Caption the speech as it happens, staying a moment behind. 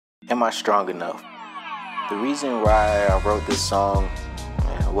Am I strong enough? The reason why I wrote this song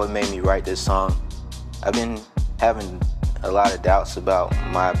and what made me write this song, I've been having a lot of doubts about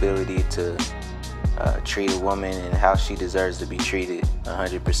my ability to treat a woman and how she deserves to be treated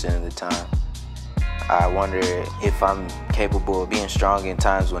 100% of the time. I wonder if I'm capable of being strong in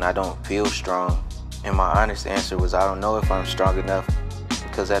times when I don't feel strong. And my honest answer was I don't know if I'm strong enough,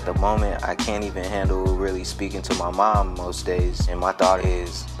 because at the moment I can't even handle really speaking to my mom most days. And my thought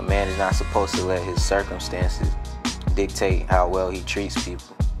is, a man is not supposed to let his circumstances dictate how well he treats people.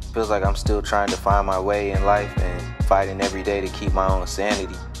 Feels like I'm still trying to find my way in life and fighting every day to keep my own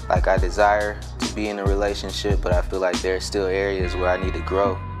sanity. Like, I desire to be in a relationship, but I feel like there's still areas where I need to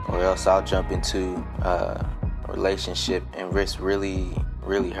grow, or else I'll jump into a relationship and risk really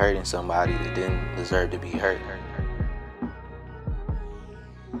hurting somebody that didn't deserve to be hurt.